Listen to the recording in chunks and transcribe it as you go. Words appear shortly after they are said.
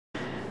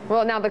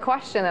Well, now the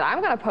question that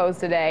I'm going to pose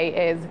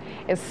today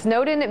is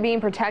Snowden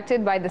being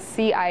protected by the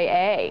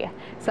CIA?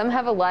 Some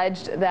have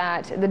alleged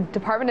that the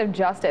Department of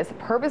Justice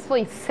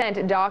purposefully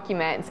sent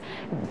documents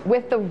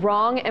with the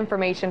wrong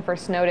information for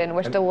Snowden,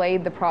 which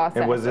delayed the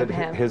process. And was it of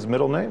him. his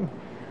middle name?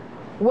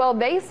 Well,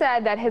 they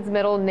said that his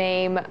middle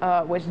name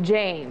was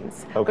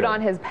James, but on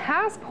his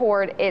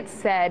passport it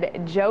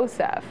said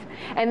Joseph.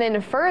 And then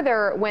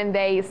further, when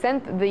they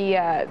sent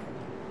the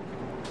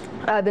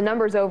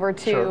numbers over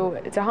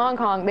to Hong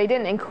Kong, they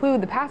didn't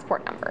include the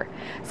passport number.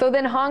 So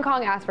then Hong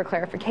Kong asked for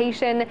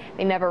clarification.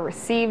 They never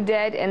received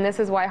it, and this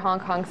is why Hong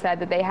Kong said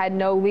that they had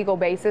no legal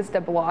basis to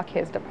block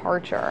his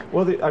departure.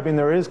 Well, I mean,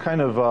 there is kind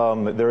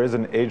of there is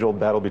an age-old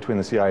battle between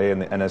the CIA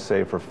and the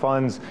NSA for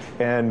funds,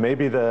 and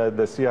maybe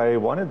the CIA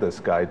wanted this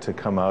guy to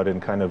come out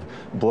and kind of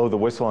blow the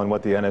whistle on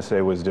what the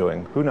NSA was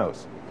doing. Who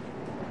knows?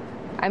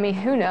 I mean,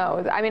 who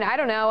knows? I mean, I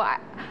don't know.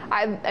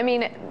 I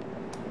mean,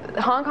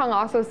 Hong Kong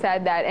also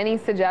said that any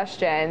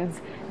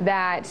suggestions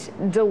that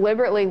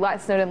deliberately let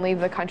Snowden leave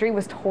the country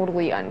was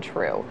totally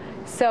untrue.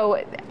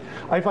 So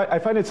I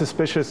find it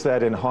suspicious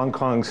that in Hong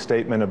Kong's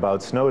statement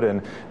about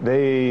Snowden,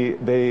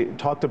 they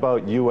talked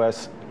about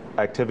U.S.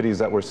 activities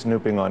that were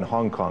snooping on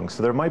Hong Kong.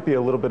 So there might be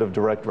a little bit of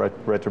direct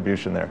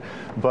retribution there.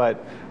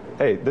 But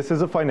hey, this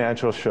is a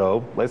financial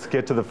show. Let's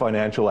get to the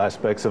financial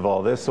aspects of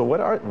all this. So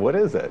what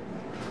is it?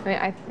 I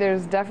mean,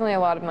 there's definitely a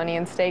lot of money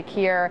in stake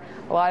here,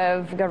 a lot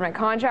of government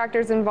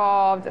contractors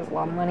involved, there's a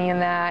lot of money in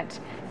that,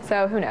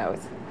 so who knows?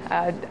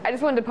 I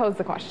just wanted to pose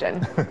the question,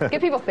 get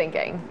people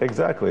thinking.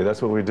 Exactly,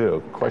 that's what we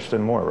do, question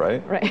more,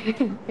 right? Right,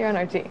 here on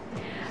RT.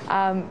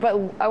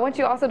 But I want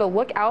you also to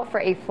look out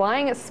for a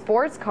flying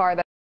sports car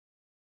that